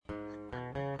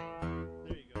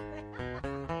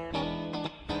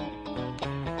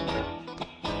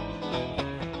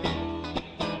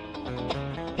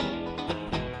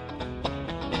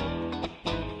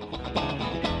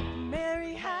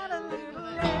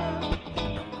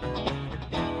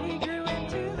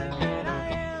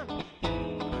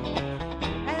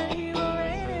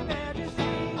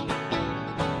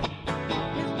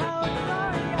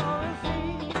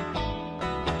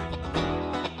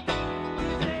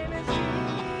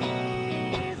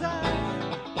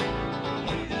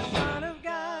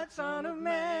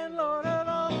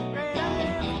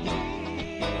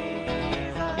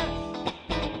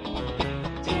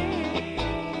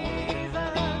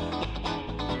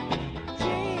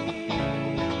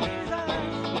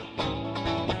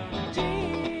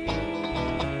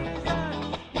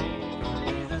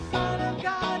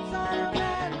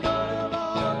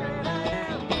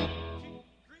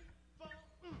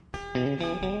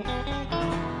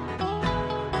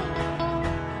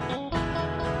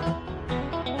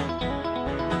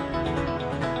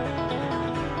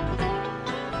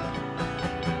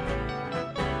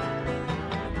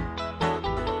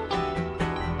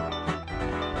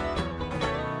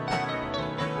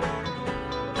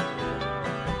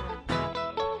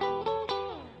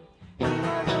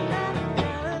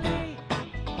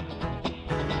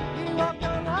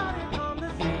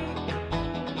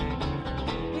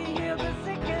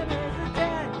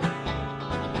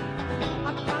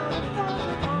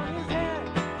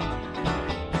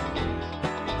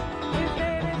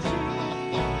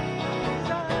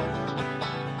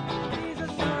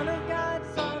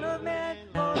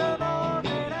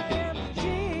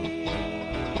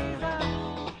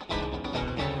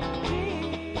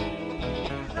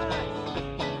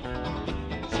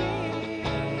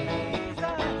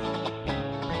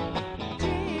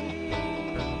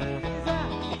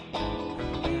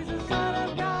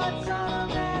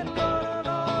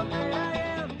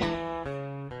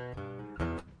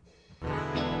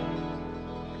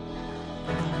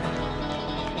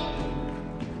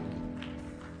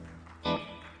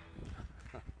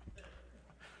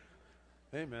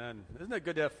Amen. Isn't it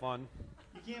good to have fun?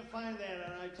 You can't find that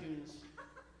on iTunes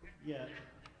yet.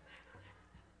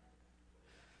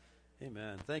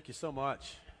 Amen. Thank you so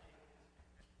much.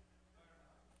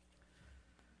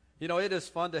 You know, it is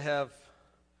fun to have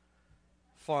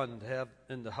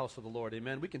in the house of the Lord.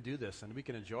 Amen. We can do this and we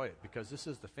can enjoy it because this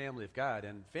is the family of God,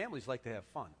 and families like to have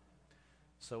fun.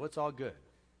 So it's all good.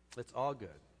 It's all good.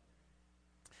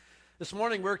 This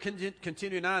morning we're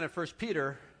continuing on in 1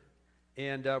 Peter,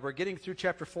 and we're getting through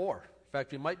chapter 4. In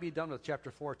fact, we might be done with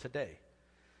chapter 4 today.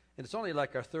 And it's only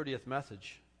like our 30th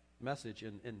message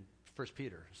in 1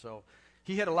 Peter. So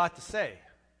he had a lot to say,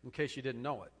 in case you didn't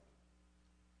know it.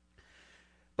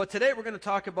 But today we're going to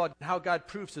talk about how God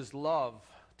proves his love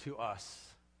to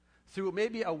us through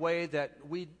maybe a way that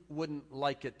we wouldn't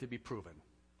like it to be proven.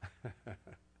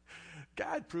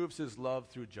 God proves his love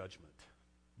through judgment.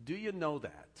 Do you know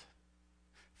that?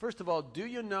 First of all, do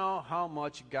you know how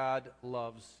much God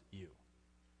loves you?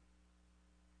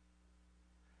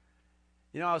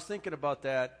 You know, I was thinking about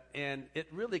that, and it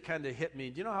really kind of hit me.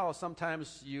 Do you know how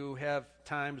sometimes you have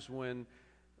times when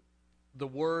the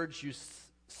words you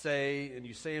say, and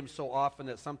you say them so often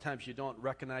that sometimes you don't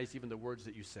recognize even the words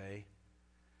that you say?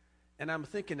 And I'm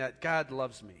thinking that God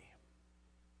loves me.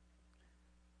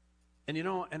 And you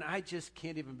know, and I just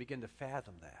can't even begin to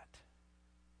fathom that.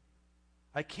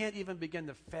 I can't even begin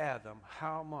to fathom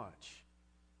how much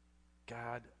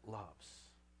God loves.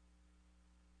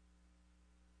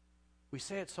 We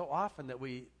say it so often that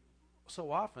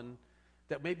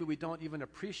maybe we don't even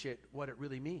appreciate what it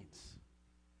really means.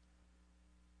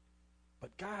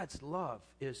 But God's love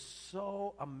is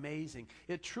so amazing.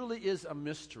 It truly is a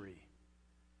mystery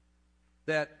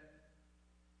that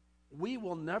we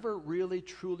will never really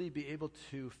truly be able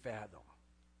to fathom.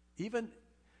 Even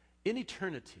in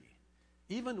eternity,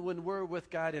 even when we're with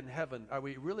God in heaven, are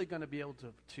we really going to be able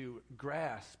to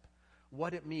grasp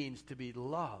what it means to be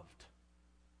loved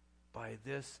by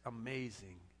this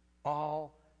amazing,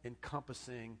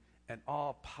 all-encompassing, and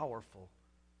all-powerful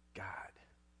God?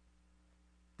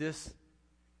 This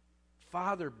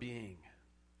Father being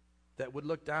that would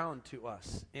look down to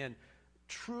us and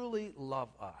truly love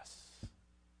us.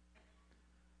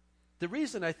 The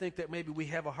reason I think that maybe we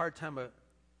have a hard time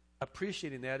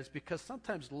appreciating that is because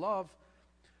sometimes love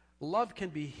can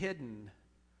be hidden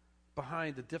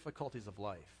behind the difficulties of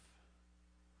life.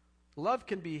 Love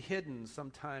can be hidden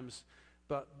sometimes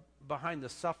behind the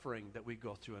suffering that we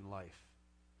go through in life.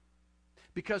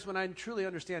 Because when I truly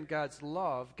understand God's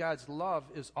love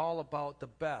is all about the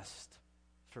best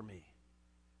for me.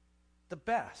 The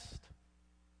best.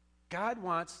 God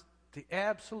wants the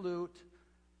absolute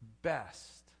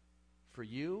best for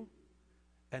you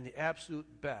and the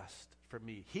absolute best for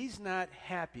me. He's not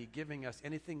happy giving us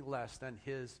anything less than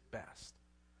his best.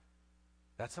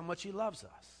 That's how much he loves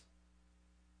us.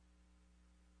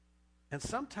 And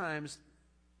sometimes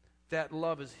that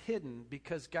love is hidden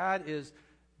because God is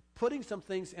putting some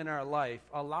things in our life,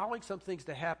 allowing some things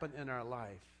to happen in our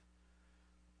life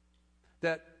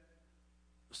that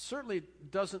certainly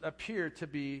doesn't appear to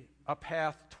be a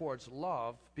path towards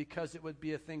love, because it would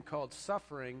be a thing called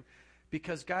suffering,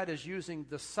 because God is using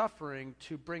the suffering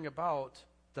to bring about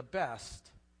the best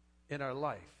in our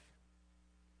life.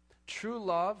 True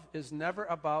love is never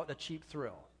about a cheap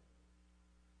thrill.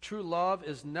 True love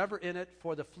is never in it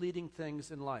for the fleeting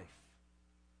things in life.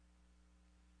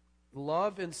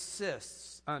 Love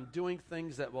insists on doing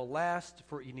things that will last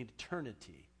for an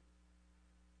eternity.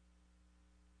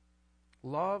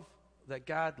 Love that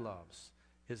God loves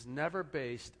is never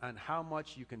based on how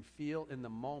much you can feel in the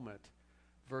moment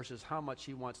versus how much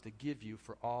he wants to give you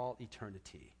for all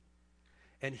eternity.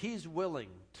 And he's willing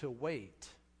to wait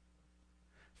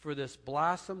for this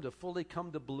blossom to fully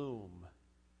come to bloom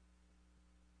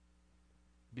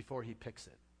before he picks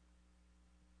it.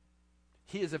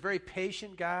 He is a very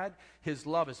patient God. His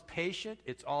love is patient.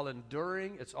 It's all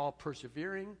enduring. It's all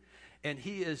persevering. And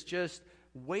he is just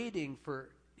waiting for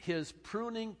his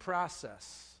pruning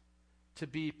process to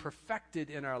be perfected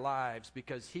in our lives,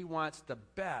 because he wants the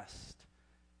best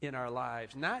in our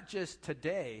lives, not just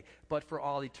today, but for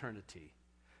all eternity.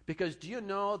 Because do you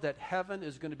know that heaven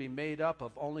is going to be made up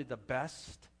of only the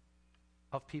best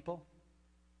of people?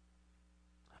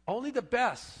 Only the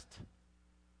best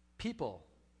people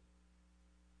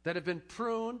that have been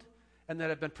pruned and that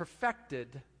have been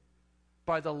perfected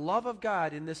by the love of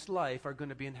God in this life are going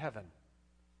to be in heaven.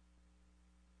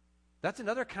 That's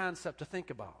another concept to think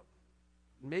about.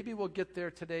 Maybe we'll get there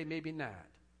today, maybe not.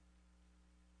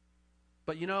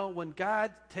 But you know, when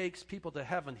God takes people to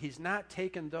heaven, he's not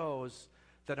taking those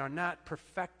that are not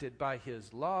perfected by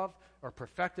his love or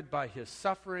perfected by his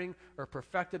suffering or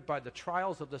perfected by the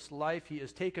trials of this life. He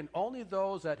has taken only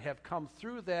those that have come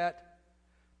through that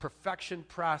perfection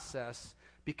process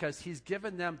because he's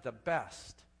given them the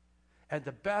best. And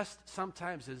the best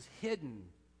sometimes is hidden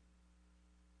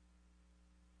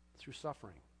through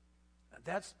suffering.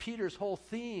 That's Peter's whole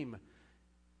theme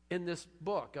in this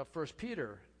book of 1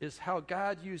 Peter, is how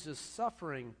God uses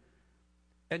suffering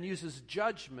and uses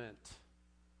judgment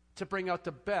to bring out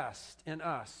the best in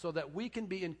us so that we can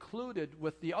be included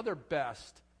with the other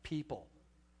best people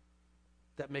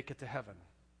that make it to heaven.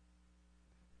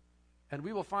 And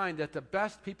we will find that the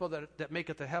best people that make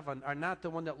it to heaven are not the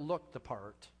one that look the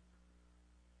part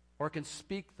or can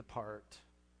speak the part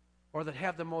or that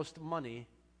have the most money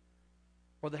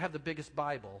or that have the biggest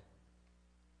Bible,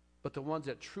 but the ones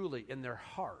that truly in their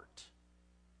heart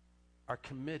are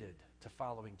committed to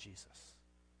following Jesus.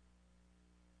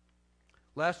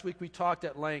 Last week we talked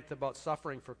at length about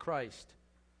suffering for Christ.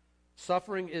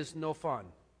 Suffering is no fun.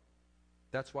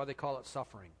 That's why they call it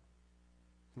suffering.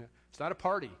 It's not a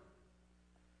party.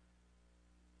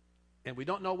 And we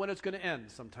don't know when it's going to end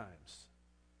sometimes.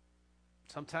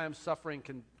 Sometimes suffering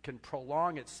can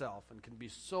prolong itself and can be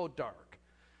so dark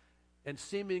and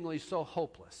seemingly so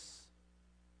hopeless.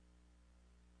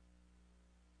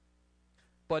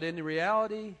 But in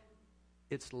reality,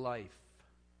 it's life.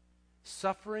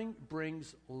 Suffering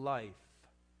brings life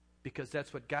because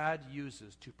that's what God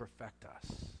uses to perfect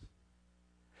us.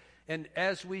 And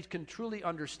as we can truly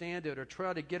understand it or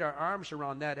try to get our arms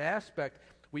around that aspect,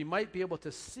 we might be able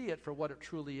to see it for what it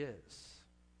truly is.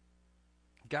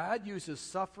 God uses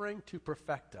suffering to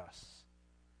perfect us.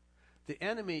 The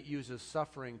enemy uses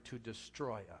suffering to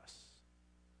destroy us.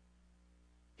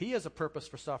 He has a purpose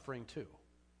for suffering too.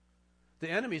 The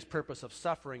enemy's purpose of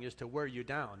suffering is to wear you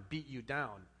down, beat you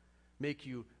down, make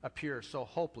you appear so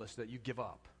hopeless that you give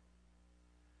up.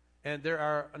 And there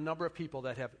are a number of people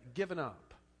that have given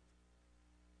up.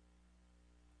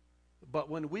 But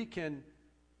when we can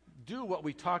do what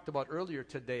we talked about earlier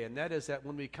today, and that is that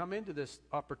when we come into this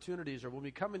opportunities or when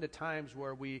we come into times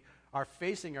where we are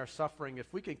facing our suffering,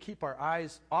 if we can keep our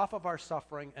eyes off of our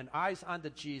suffering and eyes onto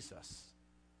Jesus,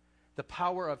 the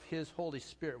power of his Holy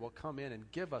Spirit will come in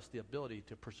and give us the ability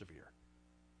to persevere.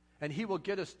 And he will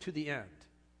get us to the end.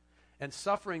 And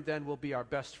suffering then will be our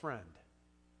best friend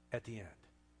at the end.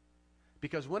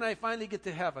 Because when I finally get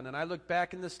to heaven and I look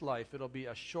back in this life, it'll be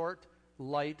a short,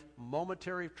 light,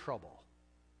 momentary trouble.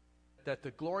 That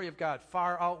the glory of God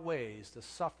far outweighs the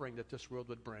suffering that this world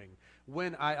would bring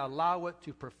when I allow it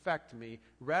to perfect me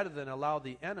rather than allow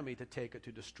the enemy to take it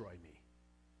to destroy me.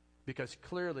 Because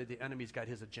clearly the enemy's got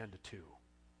his agenda too.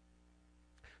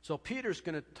 So Peter's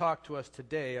going to talk to us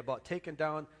today about taking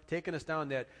us down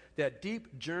that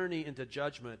deep journey into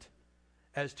judgment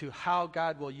as to how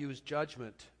God will use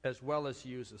judgment as well as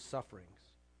use his sufferings.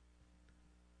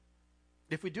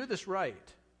 If we do this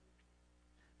right,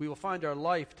 we will find our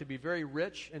life to be very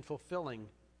rich and fulfilling.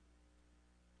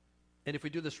 And if we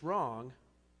do this wrong,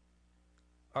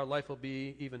 our life will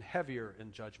be even heavier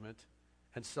in judgment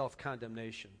and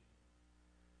self-condemnation.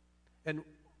 And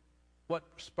what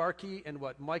Sparky and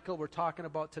what Michael were talking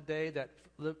about today, that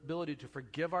ability to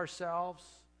forgive ourselves,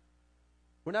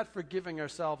 we're not forgiving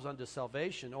ourselves unto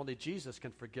salvation. Only Jesus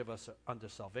can forgive us unto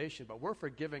salvation. But we're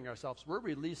forgiving ourselves. We're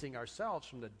releasing ourselves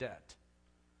from the debt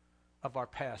of our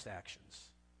past actions.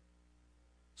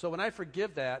 So when I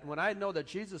forgive that, when I know that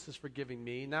Jesus is forgiving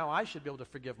me, now I should be able to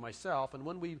forgive myself. And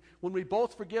when we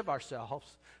both forgive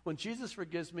ourselves, when Jesus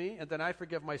forgives me and then I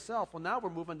forgive myself, well, now we're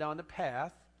moving down the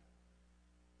path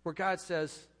where God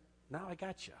says, now I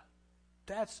got you.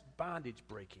 That's bondage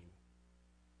breaking.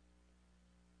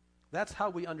 That's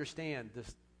how we understand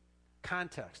this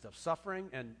context of suffering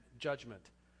and judgment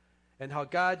and how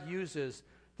God uses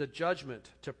the judgment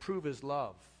to prove his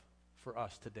love for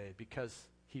us today because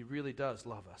he really does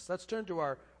love us. Let's turn to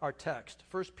our text,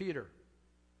 1 Peter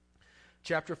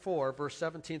chapter 4, verse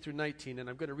 17 through 19, and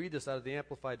I'm going to read this out of the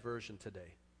Amplified Version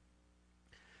today.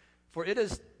 For it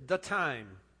is the time,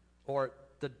 or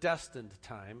the destined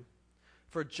time,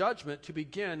 for judgment to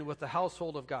begin with the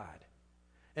household of God.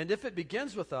 And if it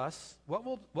begins with us, what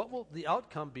will the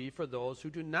outcome be for those who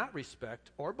do not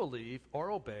respect or believe or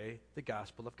obey the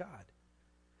gospel of God?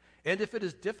 And if it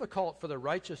is difficult for the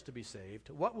righteous to be saved,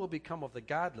 what will become of the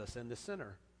godless and the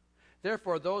sinner?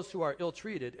 Therefore, those who are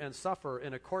ill-treated and suffer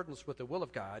in accordance with the will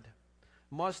of God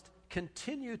must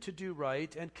continue to do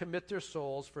right and commit their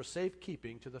souls for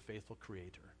safekeeping to the faithful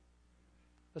Creator.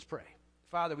 Let's pray.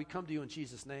 Father, we come to you in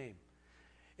Jesus' name.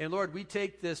 And Lord, we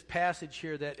take this passage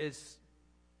here that is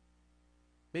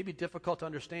maybe difficult to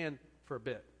understand for a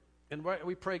bit. And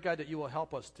we pray, God, that you will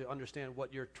help us to understand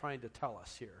what you're trying to tell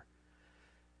us here.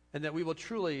 And that we will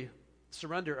truly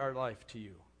surrender our life to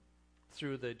you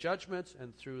through the judgments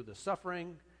and through the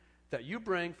suffering that you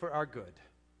bring for our good.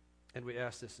 And we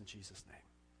ask this in Jesus'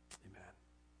 name. Amen.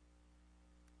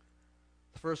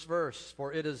 The first verse,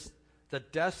 for it is the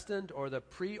destined or the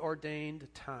preordained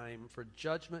time for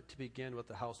judgment to begin with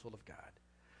the household of God.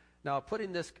 Now,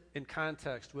 putting this in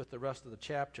context with the rest of the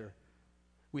chapter,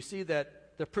 we see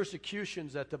that the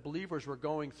persecutions that the believers were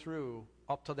going through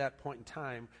up to that point in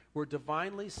time were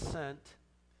divinely sent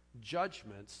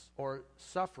judgments or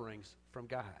sufferings from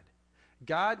God.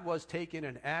 God was taking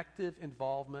an active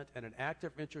involvement and an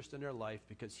active interest in their life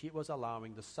because he was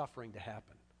allowing the suffering to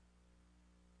happen.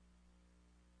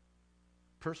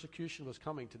 Persecution was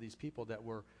coming to these people that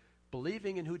were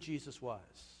believing in who Jesus was.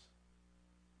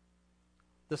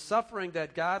 The suffering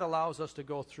that God allows us to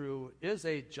go through is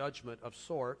a judgment of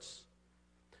sorts,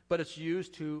 but it's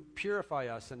used to purify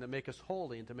us and to make us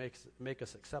holy and to make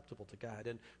us acceptable to God.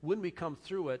 And when we come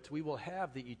through it, we will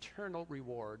have the eternal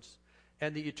rewards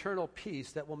and the eternal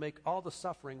peace that will make all the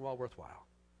suffering well worthwhile.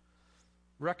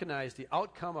 Recognize the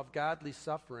outcome of godly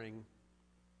suffering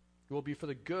will be for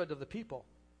the good of the people,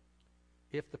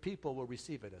 if the people will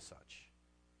receive it as such.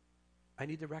 I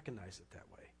need to recognize it that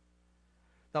way.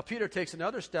 Now, Peter takes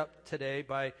another step today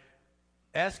by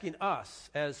asking us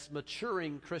as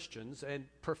maturing Christians and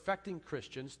perfecting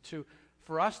Christians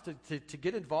for us to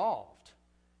get involved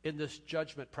in this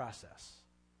judgment process.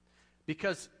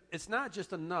 Because it's not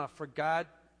just enough for God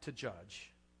to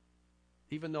judge,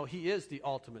 even though he is the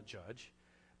ultimate judge,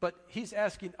 but he's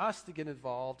asking us to get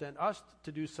involved and us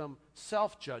to do some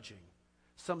self-judging,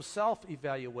 some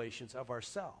self-evaluations of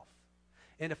ourselves.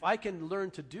 And if I can learn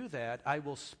to do that, I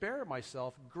will spare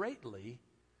myself greatly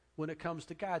when it comes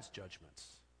to God's judgments.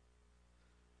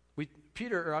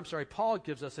 Paul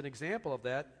gives us an example of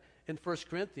that in 1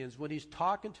 Corinthians when he's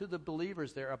talking to the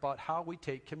believers there about how we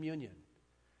take communion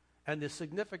and the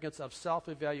significance of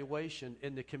self-evaluation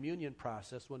in the communion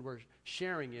process when we're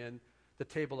sharing in the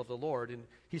table of the Lord. And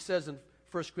he says in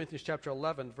 1 Corinthians chapter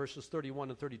 11, verses 31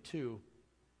 and 32,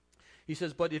 he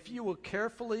says, but if you will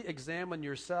carefully examine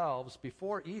yourselves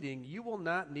before eating, you will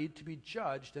not need to be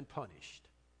judged and punished.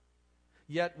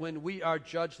 Yet when we are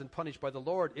judged and punished by the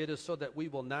Lord, it is so that we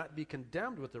will not be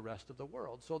condemned with the rest of the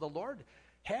world. So the Lord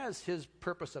has his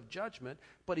purpose of judgment,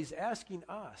 but he's asking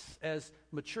us as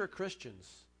mature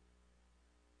Christians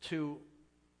to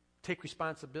take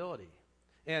responsibility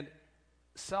and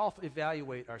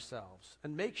self-evaluate ourselves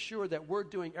and make sure that we're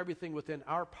doing everything within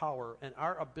our power and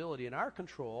our ability and our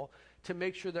control to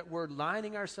make sure that we're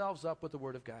lining ourselves up with the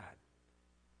Word of God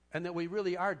and that we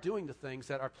really are doing the things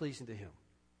that are pleasing to him.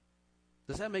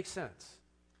 Does that make sense?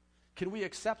 Can we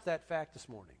accept that fact this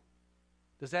morning?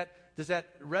 Does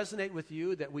that resonate with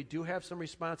you that we do have some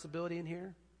responsibility in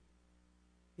here?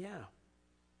 Yeah.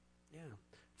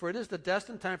 For it is the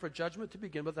destined time for judgment to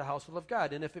begin with the household of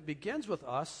God. And if it begins with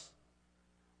us,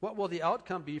 what will the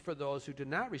outcome be for those who do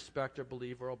not respect or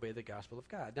believe or obey the gospel of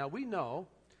God? Now, we know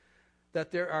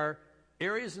that there are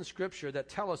areas in Scripture that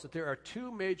tell us that there are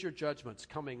two major judgments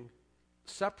coming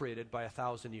separated by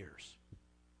 1,000 years.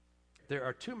 There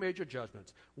are two major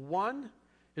judgments. One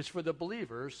is for the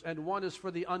believers, and one is for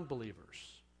the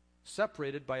unbelievers,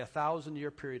 separated by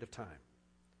 1,000-year period of time.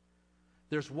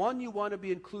 There's one you want to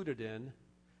be included in,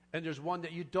 and there's one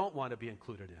that you don't want to be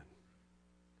included in.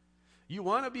 You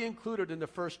want to be included in the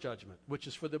first judgment, which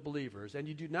is for the believers, and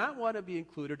you do not want to be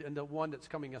included in the one that's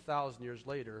coming 1,000 years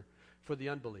later for the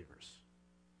unbelievers.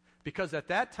 Because at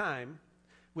that time,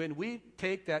 when we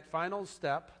take that final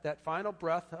step, that final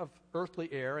breath of earthly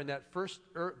air and that first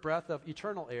breath of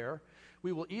eternal air,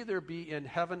 we will either be in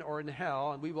heaven or in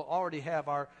hell, and we will already have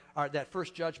that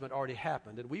first judgment already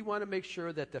happened. And we want to make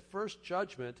sure that the first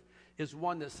judgment is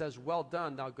one that says, well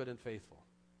done, thou good and faithful.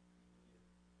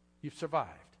 You've survived.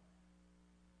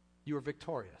 You were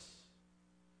victorious.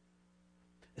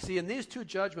 See, and these two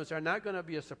judgments are not going to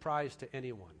be a surprise to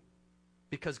anyone,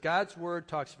 because God's Word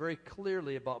talks very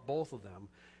clearly about both of them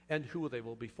and who they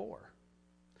will be for.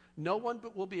 No one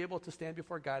will be able to stand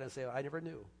before God and say, I never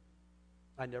knew.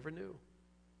 I never knew.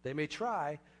 They may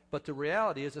try, but the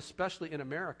reality is, especially in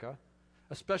America,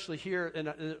 especially here in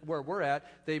where we're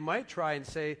at, they might try and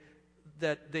say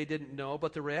that they didn't know,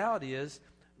 but the reality is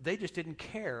they just didn't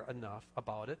care enough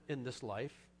about it in this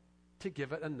life to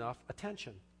give it enough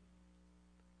attention.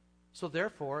 So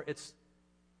therefore, it's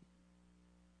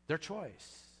their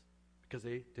choice because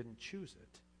they didn't choose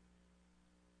it.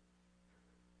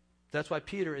 That's why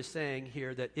Peter is saying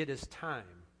here that it is time.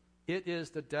 It is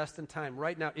the destined time.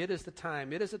 Right now, it is the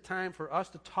time. It is a time for us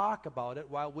to talk about it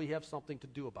while we have something to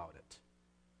do about it.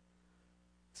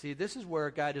 See, this is where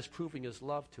God is proving his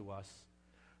love to us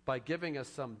by giving us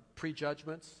some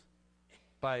prejudgments,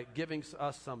 by giving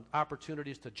us some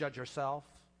opportunities to judge ourselves.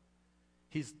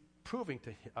 He's proving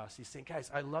to us, he's saying,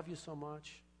 guys, I love you so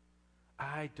much.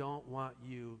 I don't want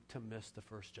you to miss the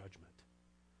first judgment.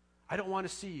 I don't want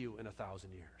to see you in 1,000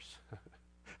 years.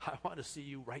 I want to see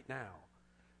you right now.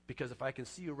 Because if I can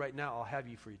see you right now, I'll have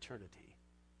you for eternity.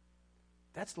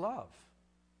 That's love.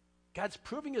 God's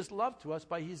proving his love to us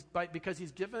because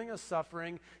he's giving us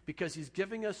suffering, because he's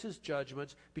giving us his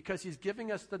judgments, because he's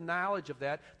giving us the knowledge of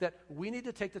that we need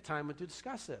to take the time to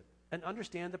discuss it and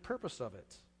understand the purpose of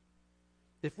it.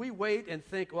 If we wait and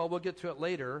think, well, we'll get to it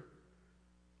later,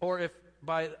 or if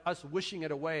by us wishing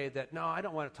it away that, no, I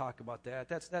don't want to talk about that.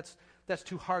 That's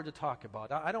too hard to talk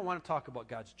about. I don't want to talk about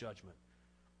God's judgment.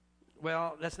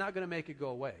 Well, that's not going to make it go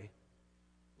away.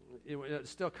 It's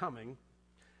still coming.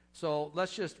 So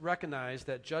let's just recognize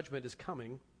that judgment is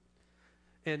coming,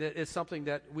 and it's something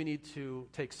that we need to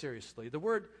take seriously. The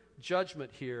word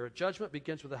judgment here, judgment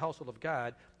begins with the household of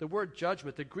God. The word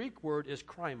judgment, the Greek word is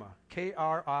krima,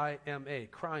 K-R-I-M-A,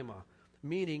 krima,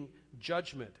 meaning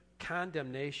judgment,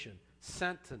 condemnation,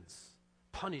 sentence,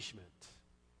 punishment.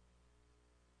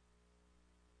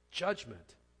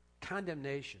 Judgment,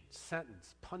 condemnation,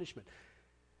 sentence, punishment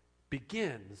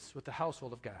begins with the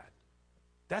household of God.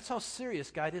 That's how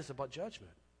serious God is about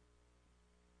judgment.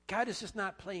 God is just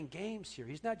not playing games here.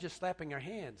 He's not just slapping our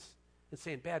hands and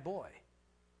saying, bad boy.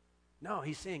 No,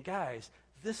 he's saying, guys,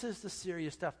 this is the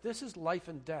serious stuff. This is life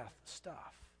and death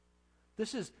stuff.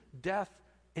 This is death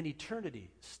and eternity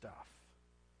stuff.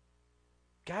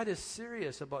 God is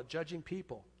serious about judging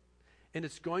people. And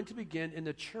it's going to begin in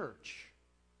the church.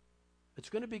 It's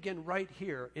going to begin right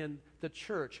here in the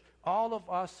church. All of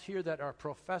us here that are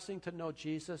professing to know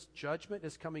Jesus, judgment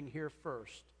is coming here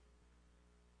first.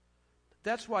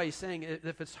 That's why he's saying,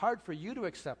 if it's hard for you to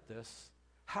accept this,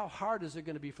 how hard is it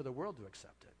going to be for the world to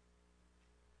accept it?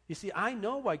 You see, I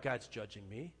know why God's judging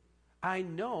me. I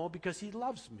know because he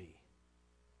loves me.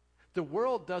 The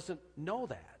world doesn't know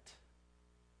that.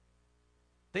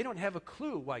 They don't have a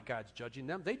clue why God's judging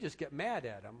them. They just get mad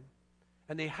at him,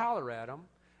 and they holler at him,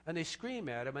 and they scream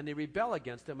at him, and they rebel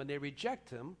against him, and they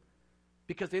reject him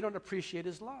because they don't appreciate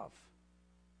his love.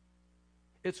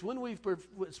 It's when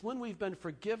we've been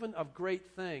forgiven of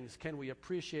great things can we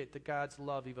appreciate the God's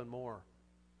love even more.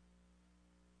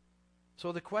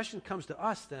 So the question comes to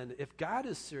us then, if God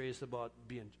is serious about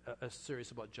being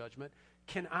serious about judgment,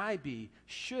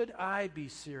 should I be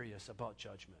serious about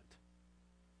judgment?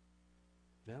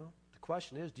 Well, the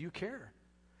question is, do you care?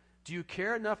 Do you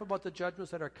care enough about the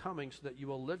judgments that are coming so that you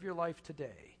will live your life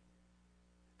today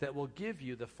that will give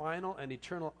you the final and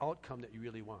eternal outcome that you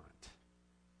really want?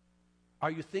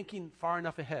 Are you thinking far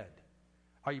enough ahead?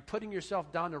 Are you putting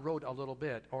yourself down the road a little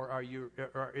bit, or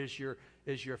is your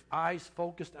eyes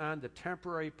focused on the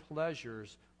temporary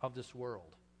pleasures of this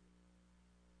world?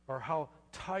 Or how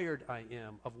tired I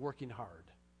am of working hard.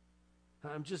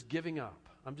 I'm just giving up.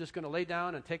 I'm just going to lay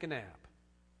down and take a nap.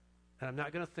 And I'm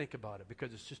not going to think about it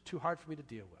because it's just too hard for me to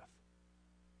deal with.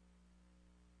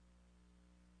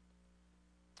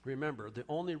 Remember, the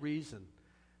only reason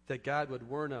that God would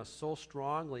warn us so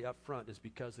strongly up front is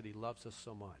because that he loves us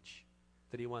so much,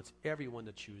 that he wants everyone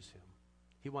to choose him.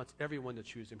 He wants everyone to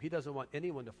choose him. He doesn't want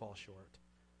anyone to fall short.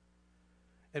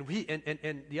 And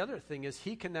the other thing is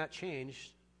he cannot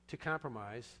change to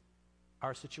compromise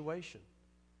our situation.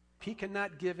 He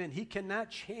cannot give in. He cannot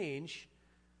change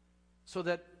so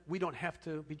that we don't have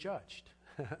to be judged.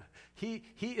 He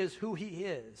is who he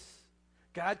is.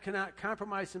 God cannot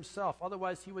compromise himself,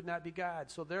 otherwise he would not be God.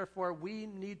 So therefore, we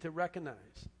need to recognize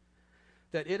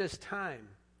that it is time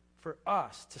for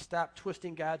us to stop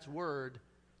twisting God's word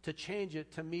to change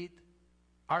it to meet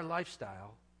our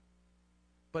lifestyle.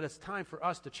 But it's time for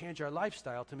us to change our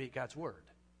lifestyle to meet God's word.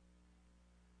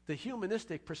 The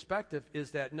humanistic perspective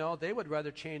is that, no, they would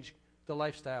rather change the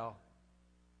lifestyle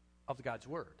of God's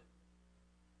word.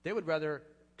 They would rather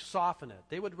soften it.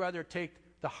 They would rather take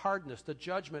the hardness, the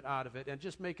judgment out of it, and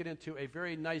just make it into a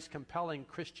very nice, compelling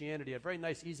Christianity, a very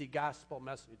nice, easy gospel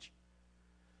message.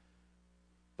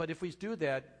 But if we do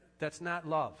that, that's not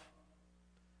love,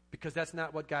 because that's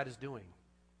not what God is doing.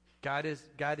 God is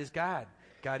God.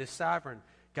 God is sovereign.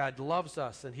 God loves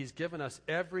us, and he's given us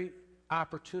every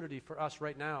opportunity for us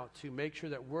right now to make sure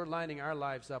that we're lining our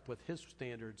lives up with his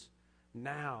standards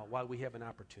now while we have an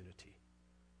opportunity.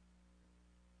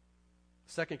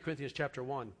 2 Corinthians chapter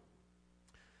 1,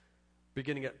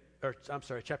 beginning at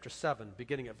chapter 7,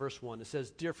 beginning at verse 1. It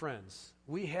says, "Dear friends,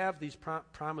 we have these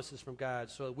promises from God,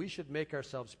 so we should make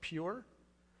ourselves pure,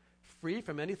 free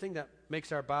from anything that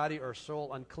makes our body or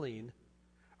soul unclean.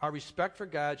 Our respect for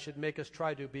God should make us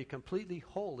try to be completely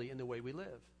holy in the way we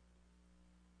live."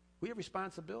 We have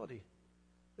responsibility.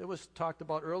 It was talked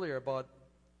about earlier about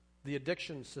the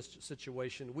addiction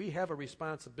situation. We have a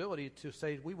responsibility to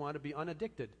say we want to be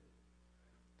unaddicted.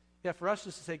 Yeah, for us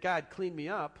just to say, "God, clean me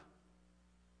up,"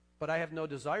 but I have no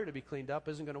desire to be cleaned up,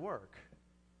 isn't going to work.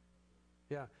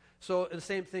 Yeah. So the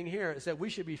same thing here is that we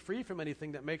should be free from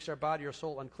anything that makes our body or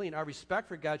soul unclean. Our respect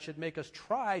for God should make us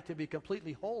try to be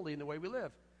completely holy in the way we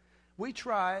live. We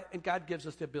try, and God gives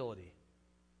us the ability.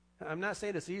 I'm not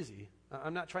saying it's easy.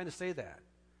 I'm not trying to say that.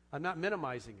 I'm not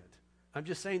minimizing it. I'm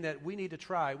just saying that we need to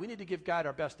try. We need to give God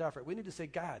our best effort. We need to say,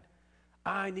 "God,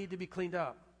 I need to be cleaned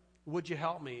up. Would you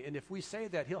help me?" And if we say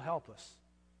that, He'll help us.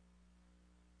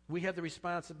 We have the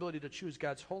responsibility to choose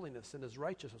God's holiness and His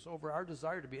righteousness over our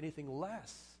desire to be anything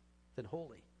less than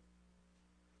holy.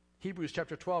 Hebrews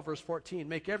chapter 12, verse 14,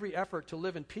 "Make every effort to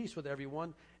live in peace with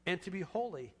everyone and to be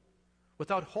holy.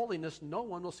 Without holiness, no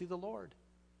one will see the Lord."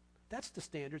 That's the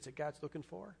standards that God's looking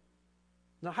for.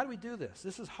 Now, how do we do this?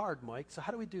 This is hard, Mike. So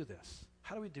how do we do this?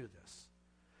 How do we do this?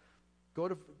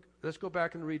 Let's go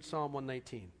back and read Psalm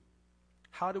 119.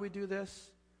 How do we do this?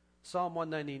 Psalm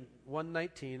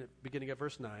 119, beginning at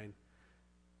verse 9,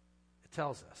 it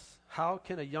tells us, "How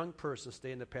can a young person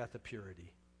stay in the path of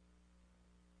purity?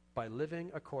 By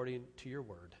living according to your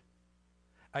word.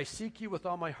 I seek you with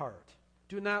all my heart.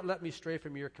 Do not let me stray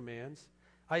from your commands.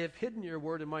 I have hidden your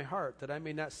word in my heart that I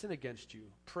may not sin against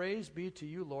you. Praise be to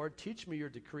you, Lord. Teach me your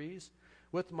decrees.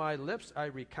 With my lips I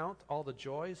recount all the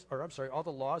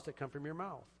laws that come from your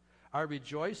mouth. I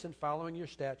rejoice in following your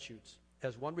statutes,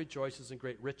 as one rejoices in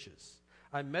great riches.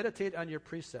 I meditate on your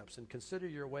precepts and consider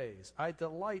your ways. I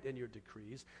delight in your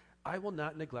decrees. I will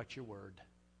not neglect your word."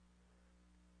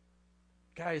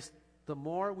 Guys, the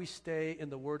more we stay in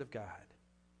the Word of God,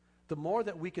 the more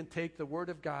that we can take the Word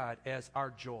of God as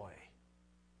our joy,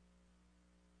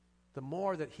 the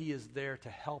more that He is there to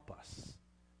help us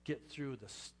get through the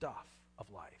stuff of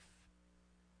life.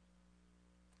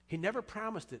 He never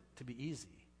promised it to be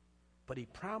easy, but He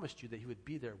promised you that He would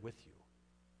be there with you.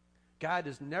 God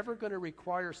is never going to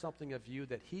require something of you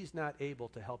that He's not able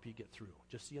to help you get through,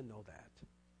 just so you know that.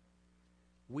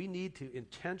 We need to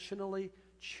intentionally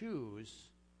choose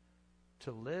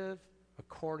to live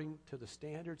according to the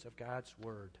standards of God's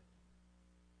Word.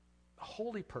 A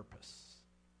holy purpose.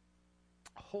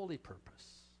 A holy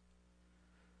purpose.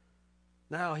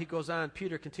 Now he goes on,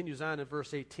 Peter continues on in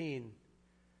verse 18.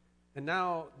 And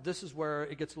now this is where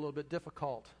it gets a little bit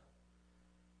difficult.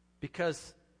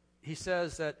 Because he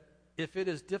says that if it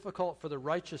is difficult for the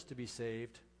righteous to be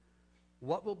saved,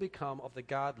 what will become of the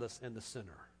godless and the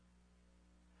sinner?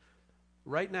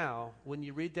 Right now, when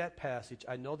you read that passage,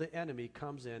 I know the enemy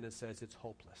comes in and says it's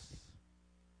hopeless.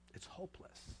 It's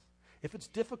hopeless. If it's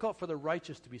difficult for the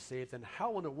righteous to be saved, then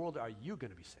how in the world are you going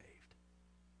to be saved?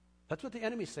 That's what the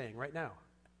enemy's saying right now.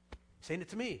 He's saying it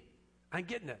to me. I'm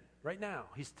getting it right now.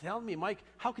 He's telling me, "Mike,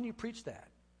 how can you preach that?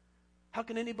 How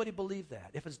can anybody believe that?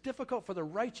 If it's difficult for the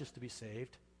righteous to be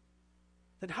saved,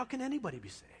 then how can anybody be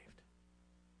saved?"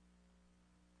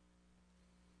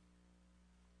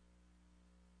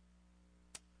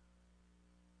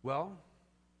 Well,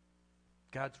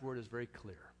 God's Word is very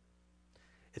clear.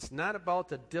 It's not about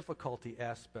the difficulty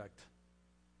aspect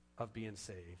of being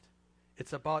saved.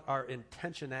 It's about our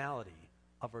intentionality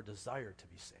of our desire to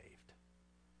be saved.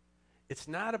 It's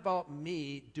not about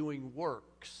me doing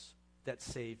works that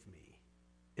save me.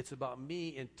 It's about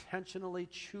me intentionally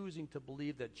choosing to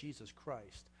believe that Jesus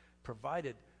Christ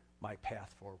provided my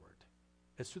path forward.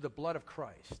 It's through the blood of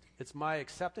Christ. It's my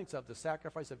acceptance of the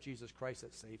sacrifice of Jesus Christ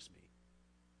that saves me.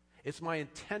 It's my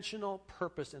intentional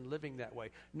purpose in living that way,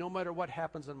 no matter what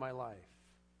happens in my life.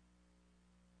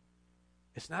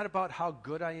 It's not about how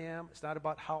good I am. It's not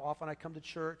about how often I come to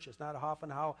church. It's not often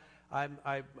how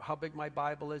big my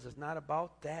Bible is. It's not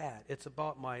about that. It's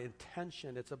about my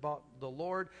intention. It's about the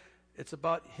Lord. It's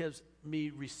about me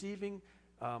receiving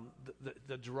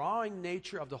the drawing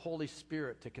nature of the Holy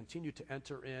Spirit to continue to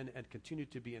enter in and continue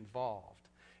to be involved.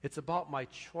 It's about my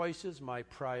choices, my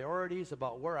priorities,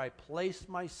 about where I place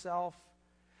myself.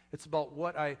 It's about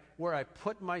where I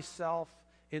put myself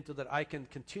into that I can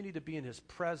continue to be in His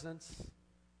presence.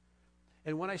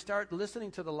 And when I start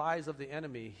listening to the lies of the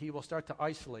enemy, he will start to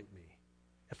isolate me.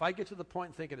 If I get to the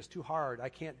point thinking it's too hard, I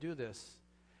can't do this,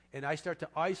 and I start to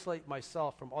isolate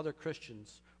myself from other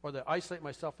Christians or to isolate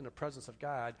myself in the presence of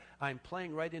God, I'm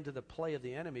playing right into the play of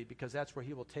the enemy, because that's where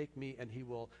he will take me and he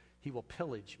will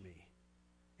pillage me.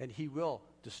 and he will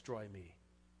destroy me.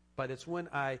 But it's when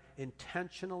I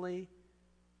intentionally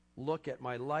look at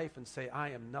my life and say,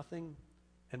 I am nothing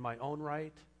in my own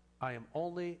right. I am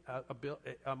only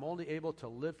I'm only able to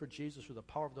live for Jesus through the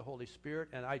power of the Holy Spirit,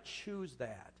 and I choose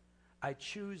that. I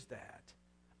choose that.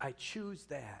 I choose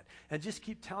that. And just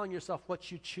keep telling yourself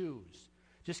what you choose.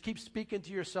 Just keep speaking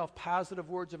to yourself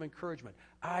positive words of encouragement.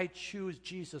 I choose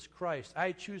Jesus Christ.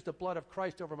 I choose the blood of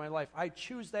Christ over my life. I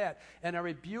choose that, and I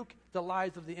rebuke the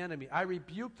lies of the enemy. I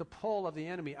rebuke the pull of the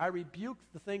enemy. I rebuke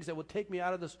the things that will take me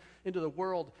out of this, into the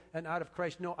world and out of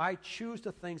Christ. No, I choose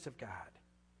the things of God.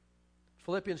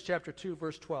 Philippians chapter 2,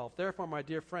 verse 12. Therefore, my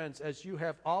dear friends, as you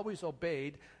have always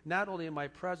obeyed, not only in my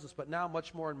presence, but now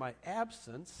much more in my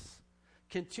absence,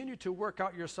 continue to work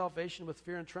out your salvation with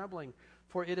fear and trembling.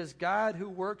 For it is God who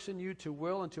works in you to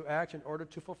will and to act in order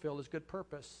to fulfill his good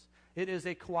purpose. It is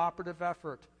a cooperative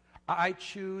effort. I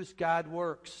choose, God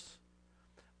works.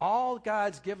 All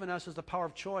God's given us is the power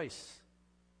of choice.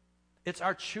 It's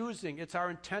our choosing. It's our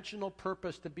intentional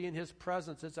purpose to be in his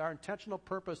presence. It's our intentional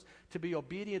purpose to be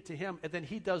obedient to him, and then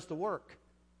he does the work.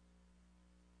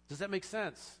 Does that make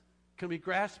sense? Can we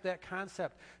grasp that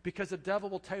concept? Because the devil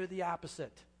will tell you the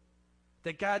opposite.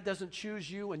 That God doesn't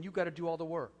choose you and you've got to do all the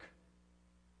work.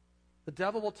 The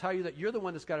devil will tell you that you're the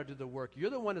one that's got to do the work.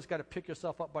 You're the one that's got to pick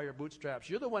yourself up by your bootstraps.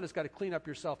 You're the one that's got to clean up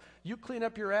yourself. You clean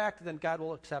up your act, then God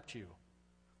will accept you.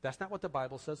 That's not what the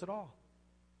Bible says at all.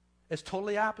 It's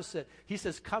totally opposite. He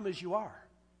says, come as you are.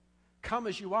 Come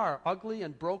as you are, ugly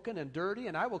and broken and dirty,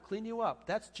 and I will clean you up.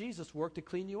 That's Jesus' work, to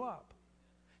clean you up.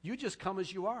 You just come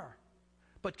as you are.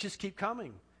 But just keep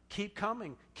coming. Keep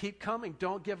coming. Keep coming.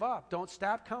 Don't give up. Don't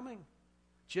stop coming.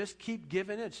 Just keep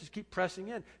giving in. Just keep pressing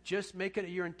in. Just make it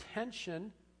your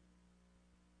intention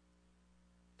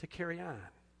to carry on.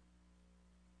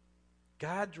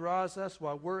 God draws us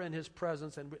while we're in his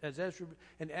presence, and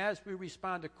as we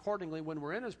respond accordingly when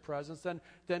we're in his presence, then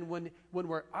when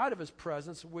we're out of his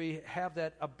presence, we have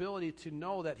that ability to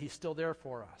know that he's still there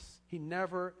for us. He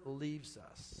never leaves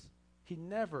us. He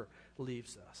never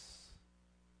leaves us.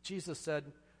 Jesus said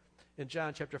in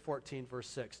John chapter 14, verse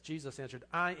 6, Jesus answered,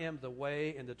 I am the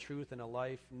way and the truth and the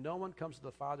life. No one comes to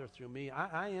the Father through me.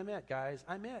 I am it, guys.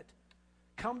 I'm it.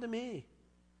 Come to me.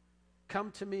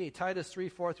 Come to me. Titus 3,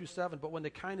 4 through 7. But when the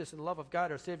kindness and love of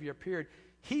God, our Savior, appeared,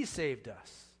 he saved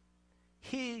us.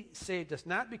 He saved us,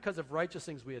 not because of righteous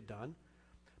things we had done,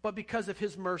 but because of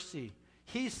his mercy.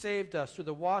 He saved us through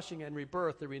the washing and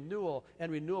rebirth, the renewal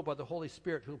by the Holy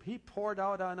Spirit, whom he poured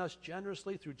out on us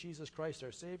generously through Jesus Christ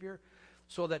our Savior,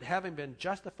 so that having been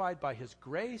justified by his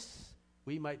grace,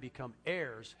 we might become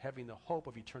heirs, having the hope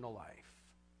of eternal life.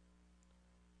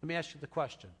 Let me ask you the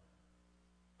question.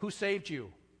 Who saved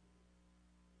you?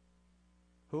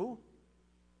 Who?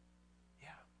 Yeah.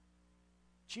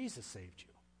 Jesus saved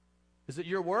you. Is it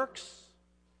your works?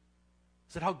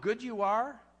 Is it how good you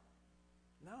are?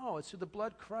 No, it's through the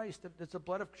blood of Christ. It's the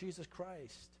blood of Jesus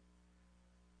Christ.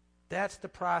 That's the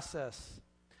process.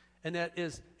 And that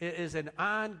is an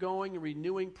ongoing,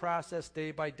 renewing process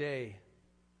day by day.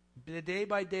 Day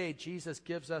by day, Jesus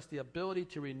gives us the ability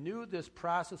to renew this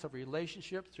process of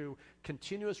relationship through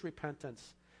continuous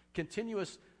repentance,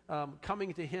 continuous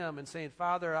coming to him and saying,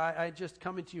 Father, I just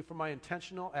coming to you for my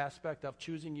intentional aspect of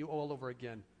choosing you all over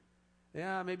again.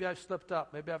 Yeah, maybe I've slipped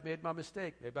up. Maybe I've made my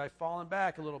mistake. Maybe I've fallen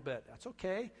back a little bit. That's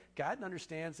okay. God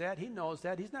understands that. He knows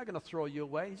that. He's not going to throw you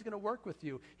away. He's going to work with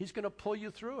you. He's going to pull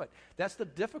you through it. That's the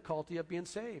difficulty of being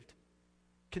saved.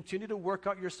 Continue to work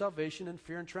out your salvation in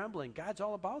fear and trembling. God's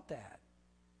all about that.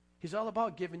 He's all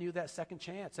about giving you that second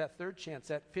chance, that third chance,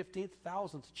 that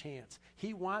 15,000th chance.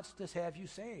 He wants to have you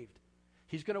saved.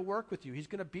 He's going to work with you. He's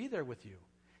going to be there with you.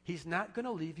 He's not going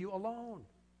to leave you alone.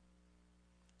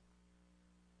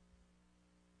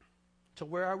 So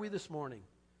where are we this morning?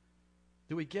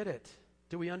 Do we get it?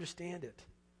 Do we understand it?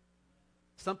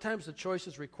 Sometimes the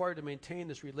choices required to maintain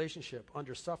this relationship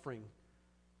under suffering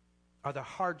are the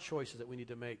hard choices that we need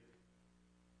to make.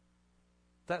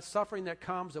 That suffering that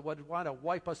comes that would want to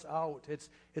wipe us out,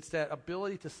 it's that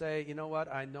ability to say, you know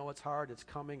what, I know it's hard, it's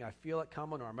coming, I feel it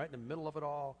coming, or I'm right in the middle of it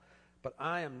all, but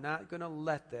I am not going to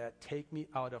let that take me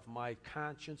out of my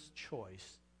conscious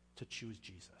choice to choose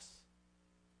Jesus.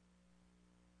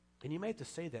 And you may have to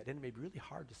say that, and it may be really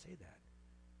hard to say that.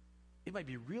 It might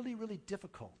be really, really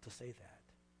difficult to say that.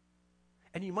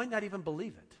 And you might not even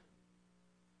believe it.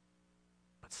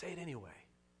 But say it anyway.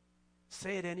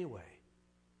 Say it anyway.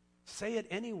 Say it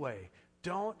anyway.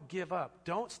 Don't give up.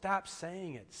 Don't stop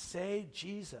saying it. Say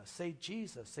Jesus. Say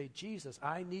Jesus. Say Jesus.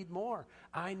 I need more.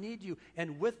 I need you.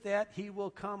 And with that, he will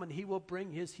come and he will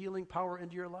bring his healing power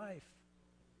into your life.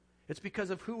 It's because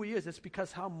of who he is. It's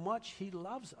because how much he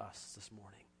loves us this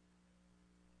morning.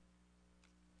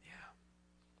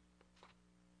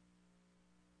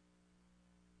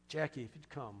 Jackie, if you'd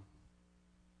come.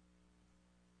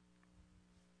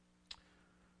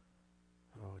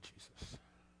 Oh, Jesus.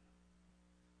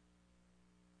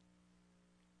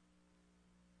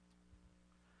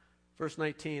 Verse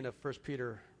 19 of 1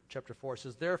 Peter chapter 4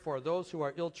 says, "Therefore, those who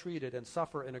are ill-treated and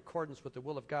suffer in accordance with the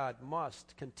will of God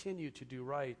must continue to do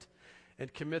right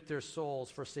and commit their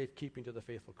souls for safekeeping to the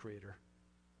faithful Creator."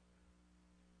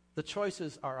 The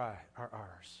choices are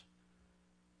ours.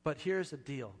 But here's the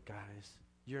deal, guys.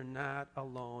 You're not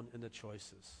alone in the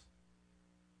choices.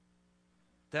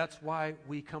 That's why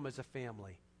we come as a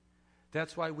family.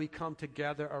 That's why we come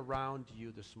together around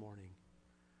you this morning.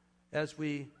 As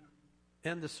we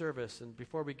end the service and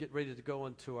before we get ready to go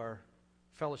into our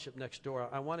fellowship next door,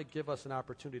 I want to give us an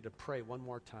opportunity to pray one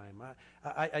more time.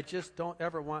 I just don't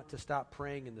ever want to stop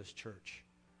praying in this church.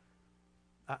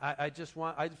 I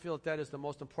feel that is the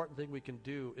most important thing we can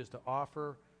do, is to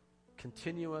offer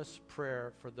continuous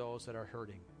prayer for those that are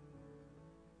hurting.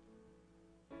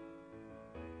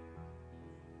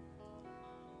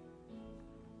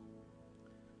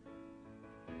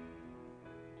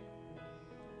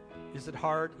 Is it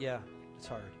hard? Yeah, it's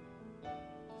hard.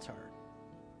 It's hard.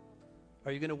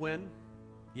 Are you going to win?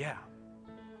 Yeah.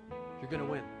 You're going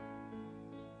to win.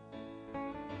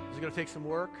 Is it going to take some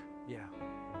work? Yeah.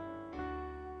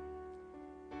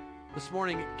 This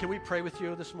morning, can we pray with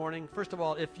you this morning? First of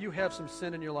all, if you have some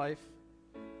sin in your life,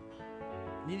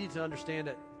 you need to understand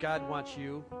that God wants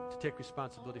you to take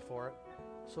responsibility for it.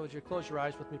 So would you close your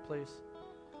eyes with me, please?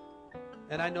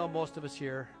 And I know most of us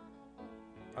here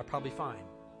are probably fine.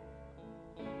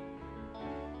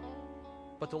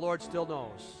 But the Lord still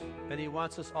knows, and He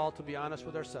wants us all to be honest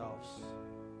with ourselves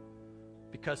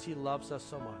because He loves us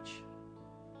so much.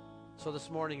 So this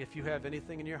morning, if you have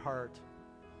anything in your heart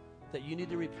that you need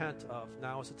to repent of,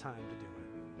 now is the time to do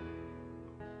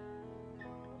it.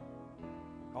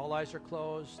 All eyes are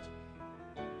closed,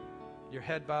 your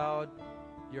head bowed,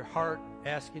 your heart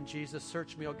asking Jesus,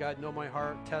 "Search me, O God, know my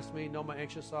heart, test me, know my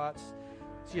anxious thoughts.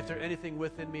 See if there's anything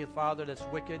within me, Father, that's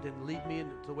wicked, and lead me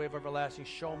into the way of everlasting.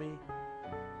 Show me."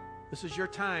 This is your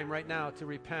time right now to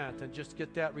repent and just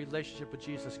get that relationship with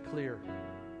Jesus clear.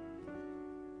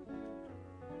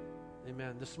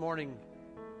 Amen. This morning,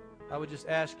 I would just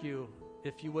ask you,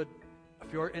 if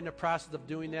you're in the process of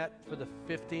doing that for the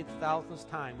 15th, 1000th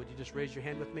time, would you just raise your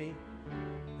hand with me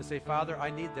and say, "Father, I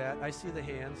need that. I see the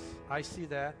hands. I see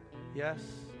that. Yes."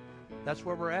 That's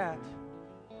where we're at.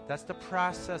 That's the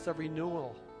process of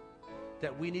renewal,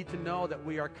 that we need to know that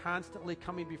we are constantly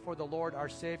coming before the Lord, our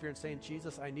Savior, and saying,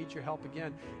 "Jesus, I need your help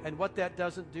again." And what that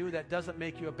doesn't do, that doesn't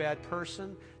make you a bad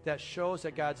person. That shows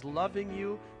that God's loving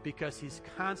you because He's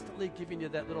constantly giving you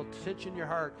that little titch in your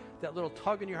heart, that little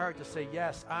tug in your heart to say,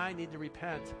 "Yes, I need to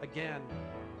repent again."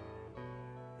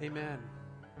 Amen.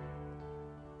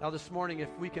 Now this morning,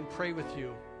 if we can pray with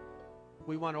you,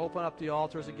 we want to open up the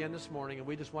altars again this morning, and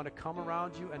we just want to come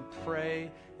around you and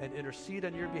pray and intercede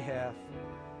on your behalf.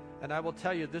 And I will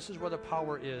tell you, this is where the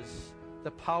power is. The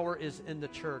power is in the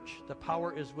church. The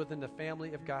power is within the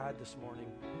family of God this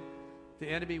morning. The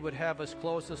enemy would have us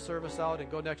close the service out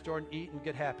and go next door and eat and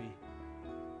get happy.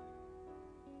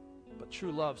 But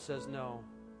true love says, "No,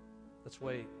 let's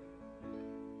wait."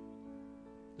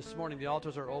 This morning, the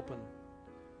altars are open.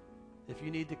 If you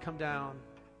need to come down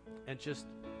and just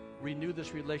renew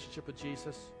this relationship with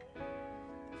Jesus,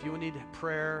 if you need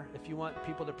prayer, if you want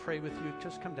people to pray with you,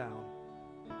 just come down.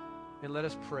 And let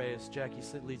us pray as Jackie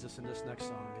leads us in this next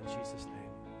song, in Jesus'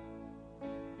 name.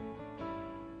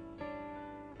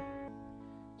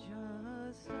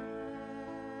 Just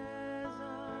as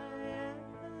I am,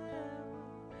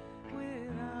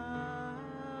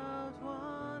 without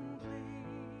one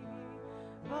plea,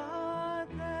 but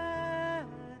that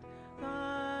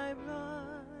thy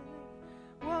blood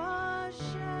was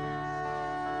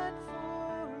shed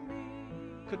for me.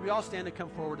 Could we all stand and come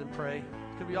forward and pray?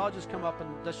 Could we all just come up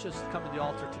and let's just come to the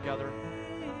altar together?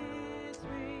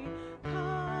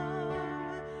 Come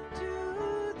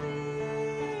to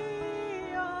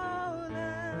thee, O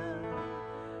Lamb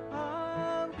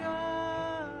of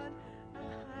God,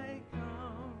 I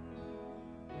come,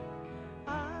 I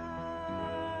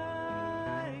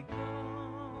come.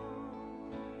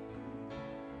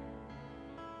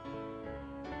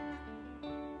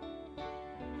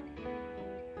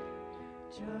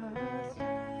 Just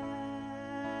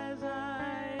as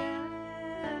I am,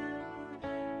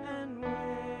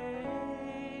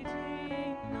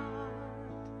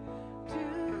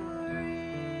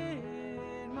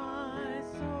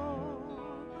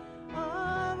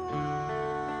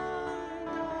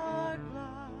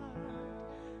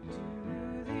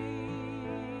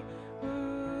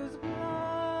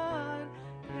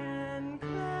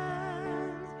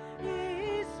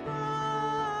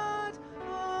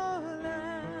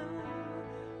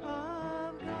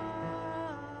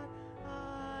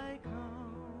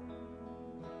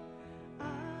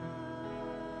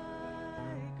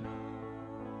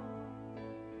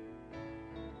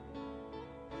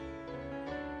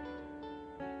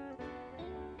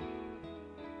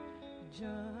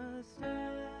 Just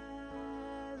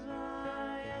as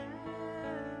I am,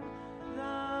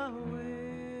 thou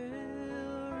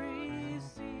will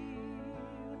receive,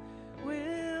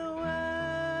 will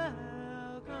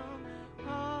welcome,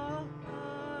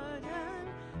 heart and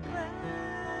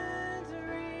cleanse,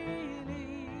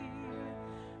 relieve,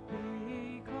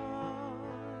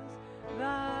 because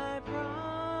thy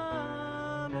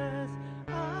promise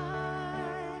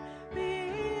I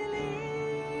believe,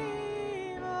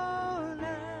 O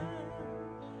Lamb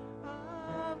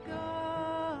of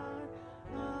God,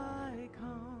 I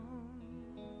come,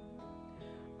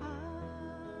 I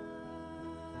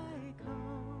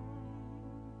come.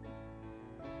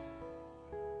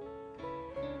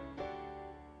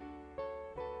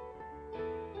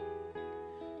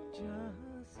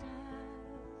 Just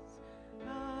as I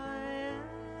am,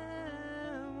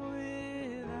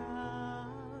 without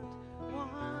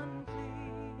one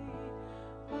plea,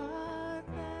 but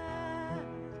that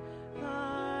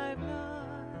thy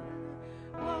blood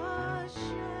was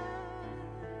shed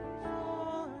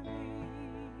for me,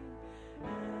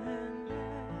 and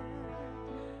that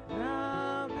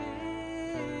thou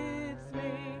bidst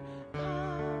me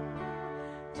come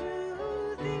to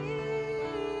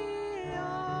thee, O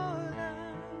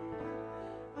Lamb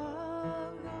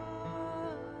of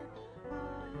God, I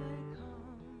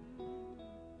come,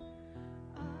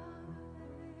 I come.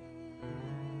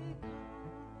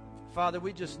 Father,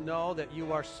 we just know that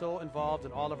you are so involved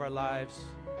in all of our lives.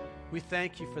 We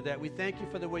thank you for that. We thank you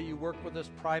for the way you work with us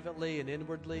privately and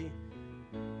inwardly.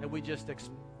 And we just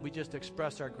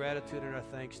express our gratitude and our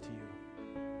thanks to you.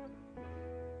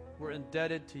 We're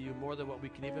indebted to you more than what we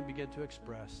can even begin to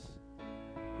express.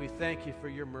 We thank you for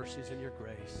your mercies and your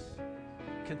grace.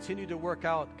 Continue to work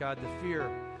out, God, the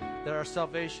fear, that our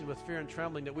salvation with fear and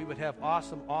trembling, that we would have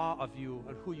awesome awe of you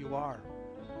and who you are.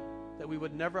 That we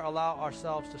would never allow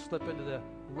ourselves to slip into the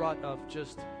rut of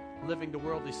just living the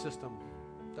worldly system.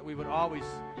 That we would always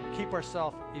keep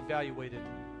ourselves evaluated,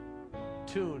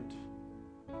 tuned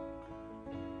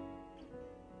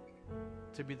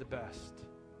to be the best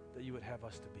that you would have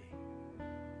us to be.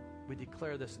 We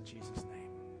declare this in Jesus'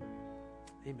 name.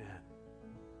 Amen.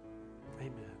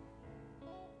 Amen.